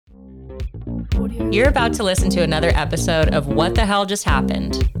You're about to listen to another episode of What the Hell Just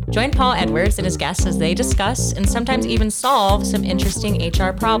Happened. Join Paul Edwards and his guests as they discuss and sometimes even solve some interesting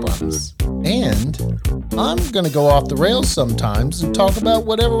HR problems. And I'm going to go off the rails sometimes and talk about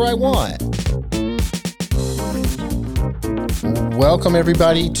whatever I want. Welcome,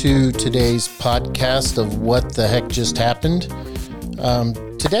 everybody, to today's podcast of What the Heck Just Happened.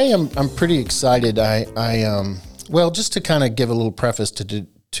 Today, I'm pretty excited. Just to kind of give a little preface to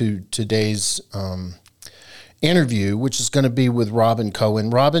today's interview, which is going to be with Robin Cohen.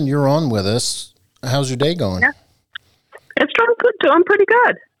 Robin, you're on with us. How's your day going? Yeah. It's doing good, too. I'm pretty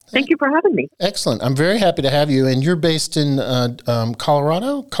good. Thank you for having me. Excellent. I'm very happy to have you. And you're based in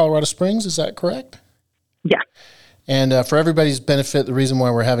Colorado Springs. Is that correct? Yeah. And for everybody's benefit, the reason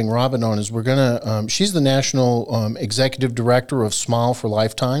why we're having Robin on is she's the National Executive Director of Smile for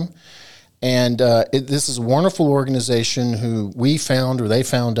Lifetime. And this is a wonderful organization who we found, or they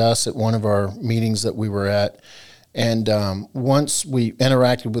found us at one of our meetings that we were at. And once we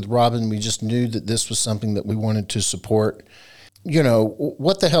interacted with Robin, we just knew that this was something that we wanted to support. You know,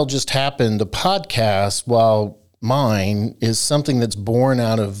 What the Hell Just Happened, the podcast, while mine is something that's born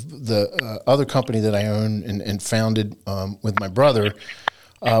out of the other company that I own and founded with my brother,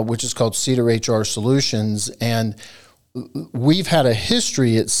 which is called Cedar HR Solutions. And we've had a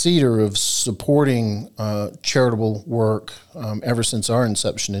history at Cedar of supporting charitable work ever since our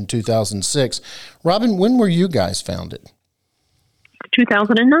inception in 2006. Robin, when were you guys founded?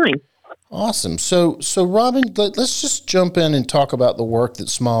 2009. Awesome. So Robin, let's just jump in and talk about the work that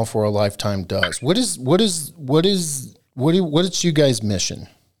Smile for a Lifetime does. What is you guys' mission?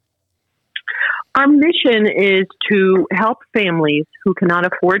 Our mission is to help families who cannot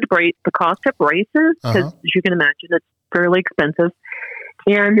afford the cost of braces, because as you can imagine, it's fairly expensive.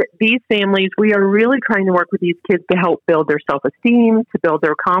 And these families, we are really trying to work with these kids to help build their self-esteem, to build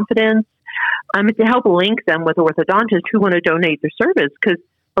their confidence, to help link them with orthodontists who want to donate their service. Because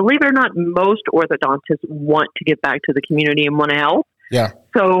believe it or not, most orthodontists want to give back to the community and want to help. Yeah.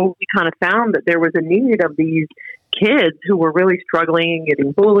 So we kind of found that there was a need of these kids who were really struggling,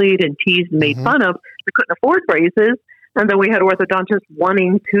 getting bullied and teased and made fun of, who couldn't afford braces. And then we had orthodontists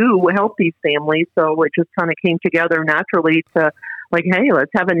wanting to help these families. So it just kind of came together naturally to like, hey,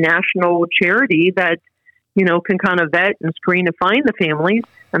 let's have a national charity that, you know, can kind of vet and screen and find the families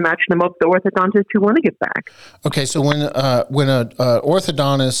and match them up with the orthodontists who want to give back. Okay, so when an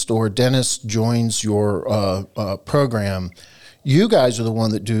orthodontist or dentist joins your program, you guys are the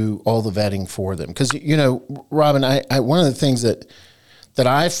one that do all the vetting for them. Because, you know, Robin, I one of the things that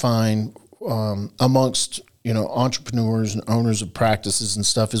I find amongst, you know, entrepreneurs and owners of practices and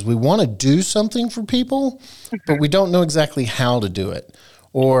stuff is we want to do something for people, but we don't know exactly how to do it.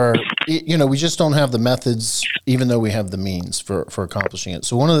 Or, you know, we just don't have the methods, even though we have the means for accomplishing it.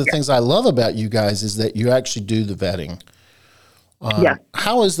 So one of the things I love about you guys is that you actually do the vetting.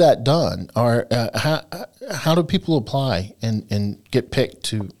 How is that done? Or how do people apply and get picked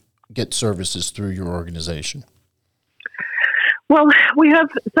to get services through your organization? Well, we have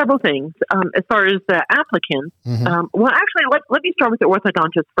several things as far as the applicants. Let me start with the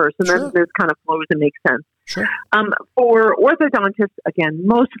orthodontist first, and then this kind of flows and makes sense. Sure. For orthodontists, again,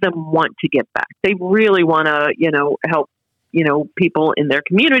 most of them want to give back. They really want to, you know, help, you know, people in their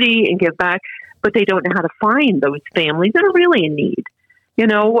community and give back, but they don't know how to find those families that are really in need. You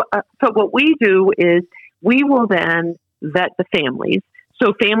know, so what we do is we will then vet the families.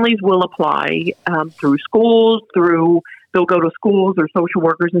 So families will apply through schools, they'll go to schools or social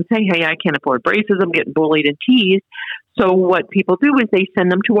workers and say, hey, I can't afford braces. I'm getting bullied and teased. So what people do is they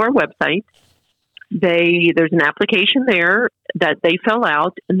send them to our website. There's an application there that they fill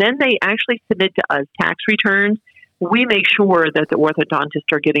out, and then they actually submit to us tax returns. We make sure that the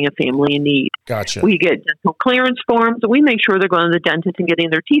orthodontists are getting a family in need. Gotcha. We get dental clearance forms, and we make sure they're going to the dentist and getting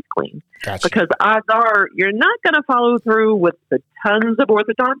their teeth cleaned. Gotcha. Because odds are you're not going to follow through with the tons of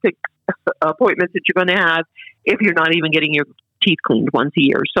orthodontic appointments that you're going to have if you're not even getting your teeth cleaned once a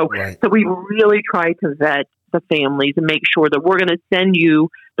year. So we really try to vet the families and make sure that we're going to send you,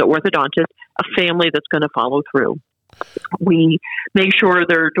 the orthodontist, a family that's going to follow through. We make sure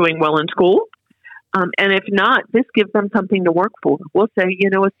they're doing well in school. And if not, this gives them something to work for. We'll say, you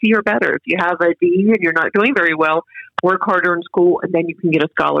know, a C or better. If you have a D and you're not doing very well, work harder in school, and then you can get a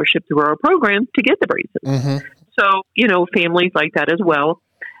scholarship through our program to get the braces. So, you know, families like that as well.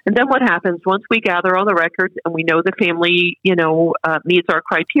 And then what happens once we gather all the records and we know the family, you know, meets our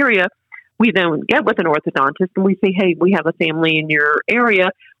criteria, we then get with an orthodontist and we say, hey, we have a family in your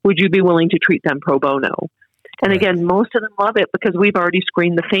area. Would you be willing to treat them pro bono? And again, most of them love it because we've already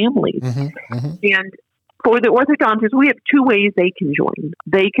screened the families. And For the orthodontists, we have two ways they can join.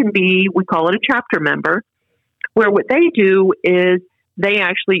 They can be, we call it a chapter member, where what they do is they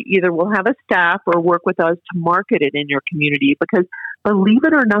actually either will have a staff or work with us to market it in your community, because believe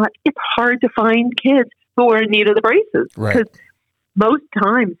it or not, it's hard to find kids who are in need of the braces. Right. Because most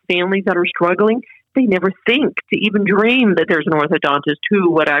times families that are struggling, they never think to even dream that there's an orthodontist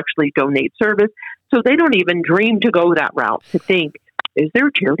who would actually donate service. So they don't even dream to go that route, to think, is there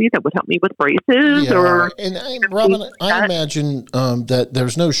a charity that would help me with braces? Yeah. Robin, I imagine that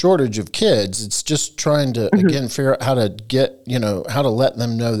there's no shortage of kids. It's just trying to, again, figure out how to get, how to let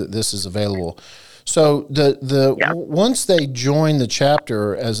them know that this is available. So once they join the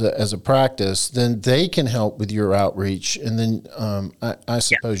chapter as a practice, then they can help with your outreach. And then I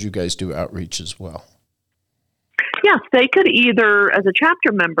suppose you guys do outreach as well. Yes, they could either, as a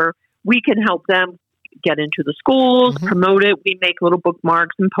chapter member, we can help them get into the schools, promote it. We make little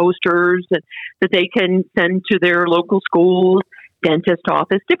bookmarks and posters that they can send to their local schools, dentist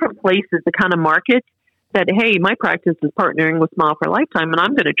office, different places to kind of market that, hey, my practice is partnering with Smile for a Lifetime, and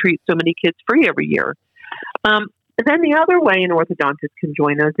I'm going to treat so many kids free every year. And then the other way an orthodontist can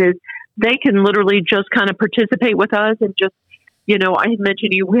join us is they can literally just kind of participate with us and just, I had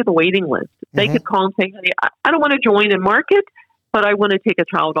mentioned to you, we have a waiting list. They could call and say, hey, I don't want to join and market, but I want to take a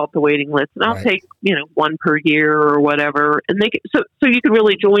child off the waiting list, and I'll take, one per year or whatever. And so you can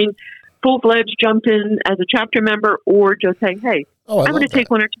really join full-fledged, jump in as a chapter member, or just say, hey, I'm going to take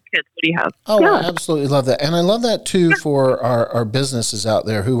one or two kids. What do you have? Oh, yeah. I absolutely love that. And I love that, too, for our businesses out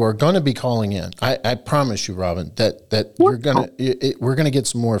there who are going to be calling in. I promise you, Robin, that we're going to get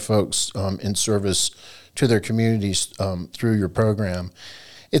some more folks in service to their communities through your program.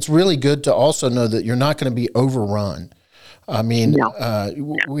 It's really good to also know that you're not going to be overrun. I mean,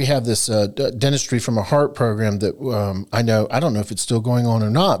 we have this dentistry from a heart program that I don't know if it's still going on or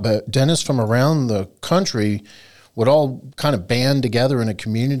not, but dentists from around the country would all kind of band together in a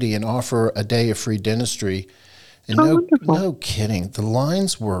community and offer a day of free dentistry. And no kidding, the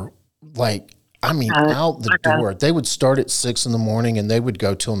lines were like, out the door. They would start at 6 a.m. and they would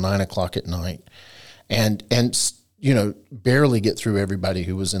go till 9 o'clock at night. And barely get through everybody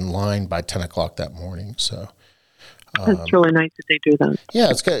who was in line by 10 o'clock that morning. So it's really nice that they do that. Yeah,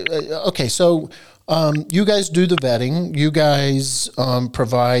 it's good. Okay, so you guys do the vetting. You guys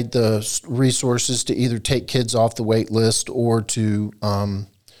provide the resources to either take kids off the wait list or to have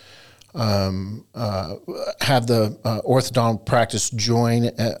the orthodont practice join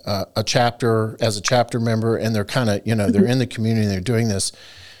a chapter as a chapter member, and they're kind of, they're in the community and they're doing this.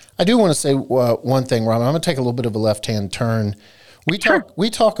 I do want to say one thing, Robin. I'm going to take a little bit of a left-hand turn. We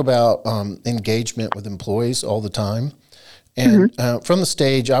talk about engagement with employees all the time. And from the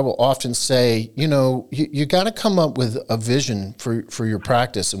stage, I will often say, you got to come up with a vision for your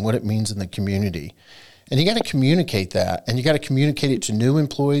practice and what it means in the community. And you got to communicate that, and you got to communicate it to new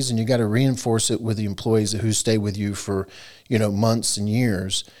employees, and you got to reinforce it with the employees who stay with you for, months and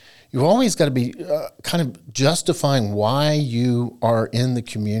years. You've always got to be kind of justifying why you are in the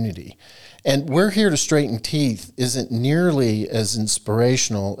community. And We're Here to Straighten Teeth isn't nearly as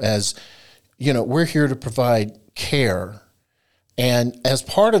inspirational as, we're here to provide care. And as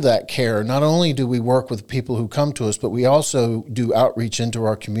part of that care, not only do we work with people who come to us, but we also do outreach into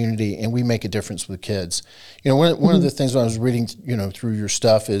our community, and we make a difference with kids. One of the things when I was reading, through your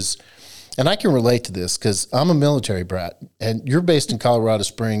stuff is, and I can relate to this because I'm a military brat, and you're based in Colorado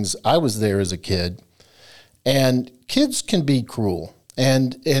Springs. I was there as a kid, and kids can be cruel.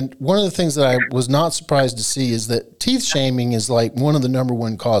 And one of the things that I was not surprised to see is that teeth shaming is like one of the number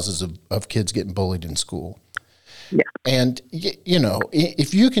one causes of kids getting bullied in school. Yeah. And,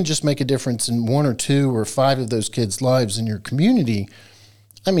 if you can just make a difference in 1 or 2 or 5 of those kids' lives in your community,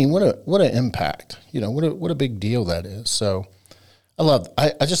 I mean, what an impact, what a big deal that is. So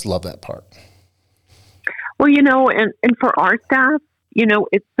I just love that part. Well, and for our staff,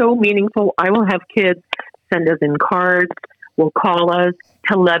 it's so meaningful. I will have kids send us in cards, will call us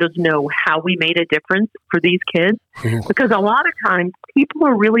to let us know how we made a difference for these kids. Because a lot of times people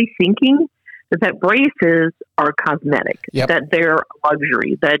are really thinking that braces are cosmetic, that they're a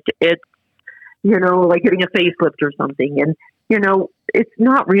luxury, that it's, like getting a facelift or something. And, it's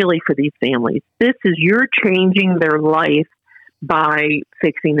not really for these families. This is, you're changing their life by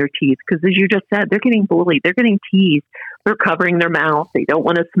fixing their teeth. Because as you just said, they're getting bullied. They're getting teased. They're covering their mouth. They don't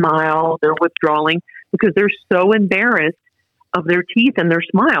want to smile. They're withdrawing because they're so embarrassed of their teeth and their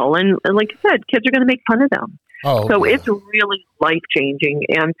smile. And like you said, kids are going to make fun of them. So it's really life-changing,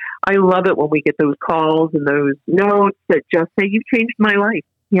 and I love it when we get those calls and those notes that just say, you've changed my life.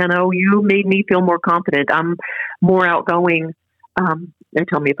 You made me feel more confident. I'm more outgoing And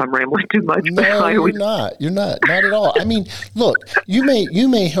tell me if I'm rambling too much. No, but you're not. You're not at all. I mean, look, you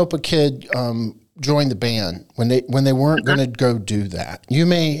may help a kid join the band when they weren't going to go do that. You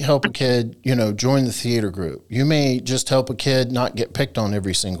may help a kid, join the theater group. You may just help a kid not get picked on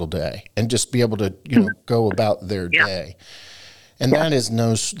every single day and just be able to, go about their day. And that is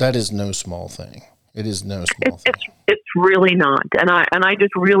no small thing. It is no small thing. It's really not. And I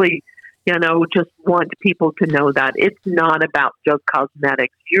just really, just want people to know that it's not about just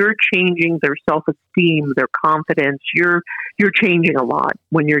cosmetics. You're changing their self-esteem, their confidence. You're changing a lot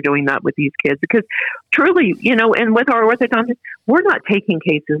when you're doing that with these kids, because truly, and with our orthodontists, we're not taking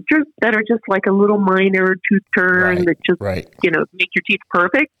cases that are just like a little minor tooth turn that just, make your teeth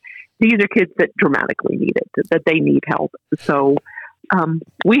perfect. These are kids that dramatically need it, that they need help. So,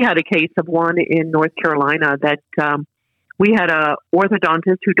 we had a case of one in North Carolina that, we had a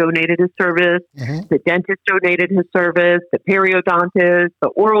orthodontist who donated his service. Mm-hmm. The dentist donated his service. The periodontist, the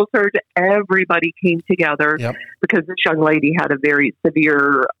oral surgeon, everybody came together because this young lady had a very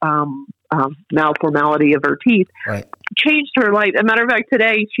severe malformality of her teeth. Right. Changed her life. As a matter of fact,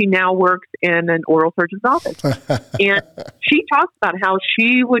 today she now works in an oral surgeon's office. And she talks about how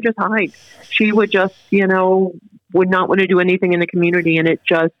she would just hide. She would just, would not want to do anything in the community, and it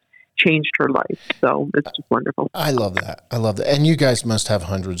just changed her life. So it's just wonderful. I love that. And you guys must have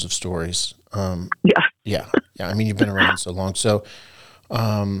hundreds of stories. Yeah. I mean, you've been around so long. So,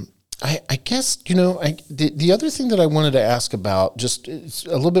 I guess, the other thing that I wanted to ask about, just it's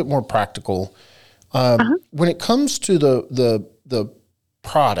a little bit more practical. When it comes to the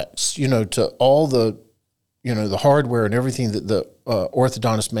products, to all the, the hardware and everything that the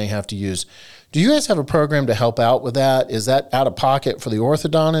orthodontist may have to use, do you guys have a program to help out with that? Is that out of pocket for the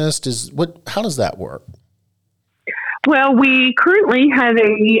orthodontist? How does that work? Well, we currently have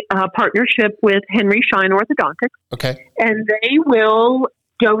a partnership with Henry Schein Orthodontics. Okay. And they will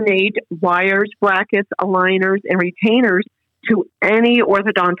donate wires, brackets, aligners, and retainers to any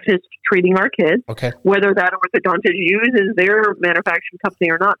orthodontist treating our kids. Okay. Whether that orthodontist uses their manufacturing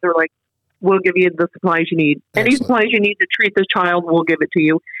company or not, they're like, we'll give you the supplies you need. Excellent. Any supplies you need to treat this child, we'll give it to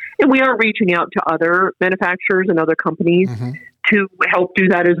you. And we are reaching out to other manufacturers and other companies to help do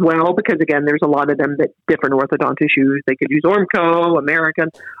that as well, because, again, there's a lot of them that different orthodontists use. They could use Ormco, American,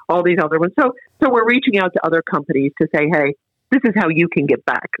 all these other ones. So we're reaching out to other companies to say, hey, this is how you can give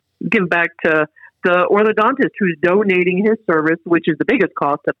back. Give back to the orthodontist who's donating his service, which is the biggest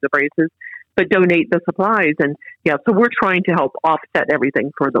cost of the braces, but donate the supplies. And so we're trying to help offset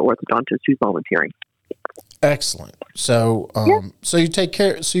everything for the orthodontist who's volunteering. Excellent. So, so you take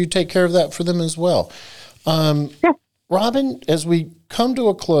care of that for them as well. Robin, as we come to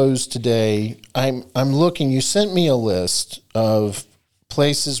a close today, I'm looking, you sent me a list of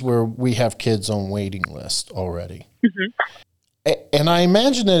places where we have kids on waiting list already. Mm-hmm. And I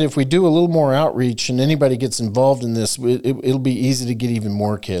imagine that if we do a little more outreach and anybody gets involved in this, it'll be easy to get even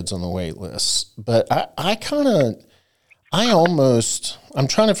more kids on the wait list. But I'm trying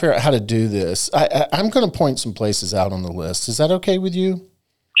to figure out how to do this. I'm going to point some places out on the list. Is that okay with you?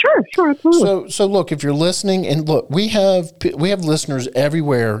 Sure, absolutely. So look, if you're listening, and look, we have listeners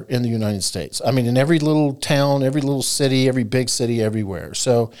everywhere in the United States. I mean, in every little town, every little city, every big city, everywhere.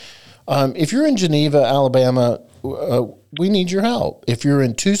 So if you're in Geneva, Alabama, we need your help. If you're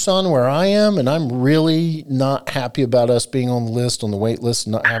in Tucson, where I am, and I'm really not happy about us being on the list, on the wait list,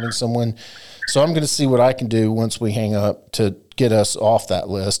 and not having someone, so I'm going to see what I can do once we hang up to get us off that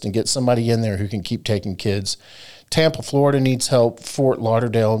list and get somebody in there who can keep taking kids. Tampa, Florida needs help. Fort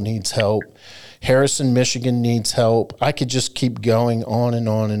Lauderdale needs help. Harrison, Michigan needs help. I could just keep going on and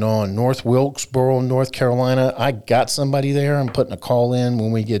on and on. North Wilkesboro, North Carolina, I got somebody there. I'm putting a call in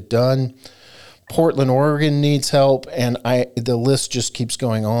when we get done. Portland, Oregon needs help, and the list just keeps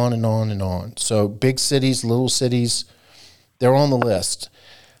going on and on and on. So big cities, little cities, they're on the list.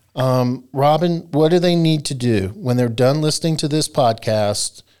 Robin, what do they need to do when they're done listening to this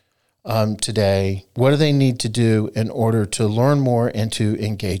podcast today? What do they need to do in order to learn more and to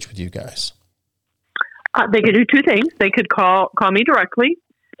engage with you guys? They could do two things. They could call me directly,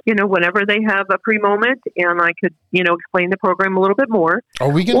 whenever they have a free moment, and I could, explain the program a little bit more. Are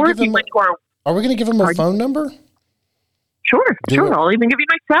we going to give them a phone number? Sure. I'll even give you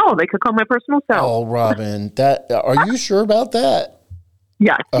my cell. They could call my personal cell. Oh, Robin, are you sure about that?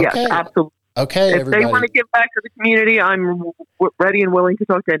 Yes, absolutely. Okay, if they want to give back to the community, I'm ready and willing to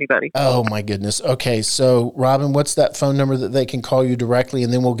talk to anybody. Oh, my goodness. Okay, so, Robin, what's that phone number that they can call you directly,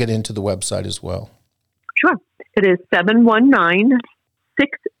 and then we'll get into the website as well? Sure. It is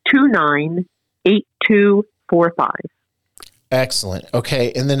 719-629-8245. Excellent.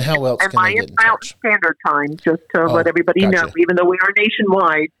 Okay, and then how else And can my they get in Mountain touch? Standard Time, just to let everybody know, gotcha. even though we are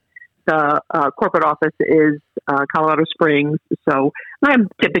nationwide, the corporate office is Colorado Springs. So I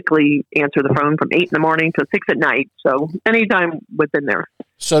typically answer the phone from 8 in the morning to 6 at night. So anytime within there.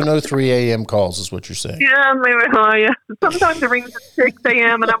 So no 3 a.m. calls is what you're saying. Yeah, maybe. Sometimes it rings at 6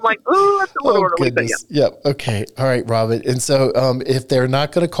 a.m. and I'm like, oh, that's a little early. Goodness. Yep. Okay. All right, Robin. And so if they're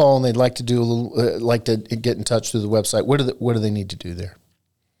not going to call and they'd like to do a little, like to get in touch through the website, what do they need to do there?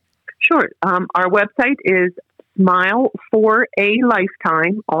 Sure. Our website is Smile for a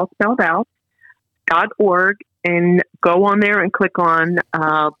Lifetime, all spelled out, .org, and go on there and click on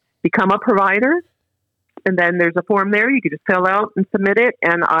Become a Provider. And then there's a form there. You can just fill out and submit it,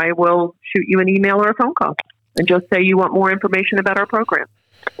 and I will shoot you an email or a phone call and just say you want more information about our program.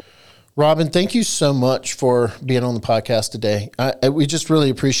 Robin, thank you so much for being on the podcast today. We just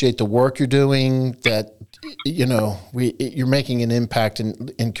really appreciate the work you're doing, that, you're making an impact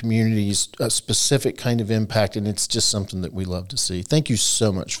in communities, a specific kind of impact, and it's just something that we love to see. Thank you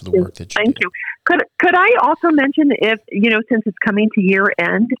so much for the work that you do. Thank you. Could I also mention, if, since it's coming to year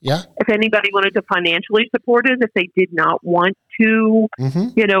end, if anybody wanted to financially support it, if they did not want to,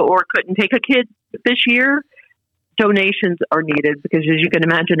 or couldn't take a kid this year, donations are needed, because as you can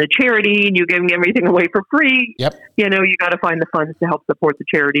imagine, a charity and you're giving everything away for free. Yep. You got to find the funds to help support the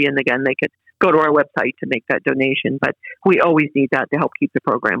charity. And again, they could go to our website to make that donation, but we always need that to help keep the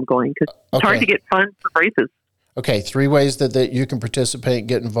program going, because it's hard to get funds for races. Okay, 3 ways that you can participate and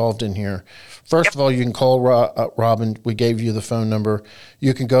get involved in here. First of all, you can call Robin. We gave you the phone number.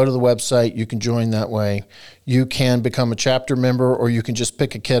 You can go to the website. You can join that way. You can become a chapter member, or you can just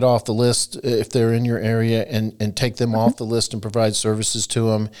pick a kid off the list if they're in your area and take them off the list and provide services to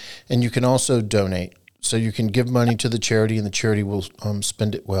them. And you can also donate. So you can give money to the charity, and the charity will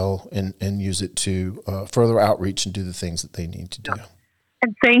spend it well and use it to further outreach and do the things that they need to do.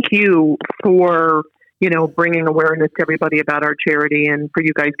 And thank you for bringing awareness to everybody about our charity, and for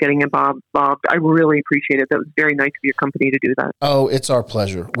you guys getting involved. I really appreciate it. That was very nice of your company to do that. Oh, it's our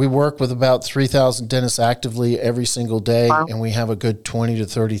pleasure. We work with about 3,000 dentists actively every single day, and we have a good 20 to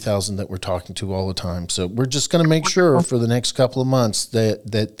 30,000 that we're talking to all the time. So we're just going to make sure for the next couple of months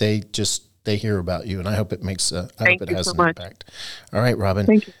that they hear about you, and I hope it makes I hope it has an impact. All right, Robin.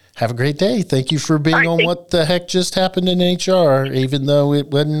 Thank you. Have a great day. Thank you for being on What the Heck Just Happened in HR, even though it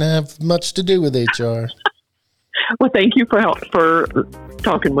wouldn't have much to do with HR. Well, thank you for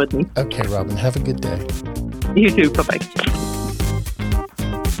talking with me. Okay, Robin. Have a good day. You too. Bye-bye.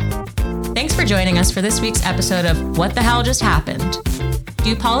 Thanks for joining us for this week's episode of What the Hell Just Happened.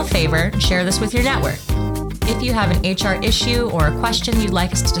 Do Paul a favor and share this with your network. If you have an HR issue or a question you'd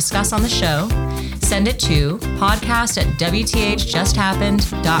like us to discuss on the show, send it to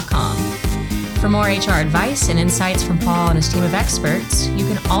podcast@wthjusthappened.com. For more HR advice and insights from Paul and his team of experts, you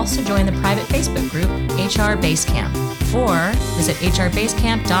can also join the private Facebook group HR Basecamp, or visit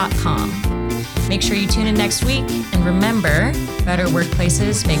hrbasecamp.com. Make sure you tune in next week, and remember, better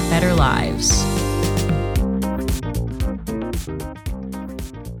workplaces make better lives.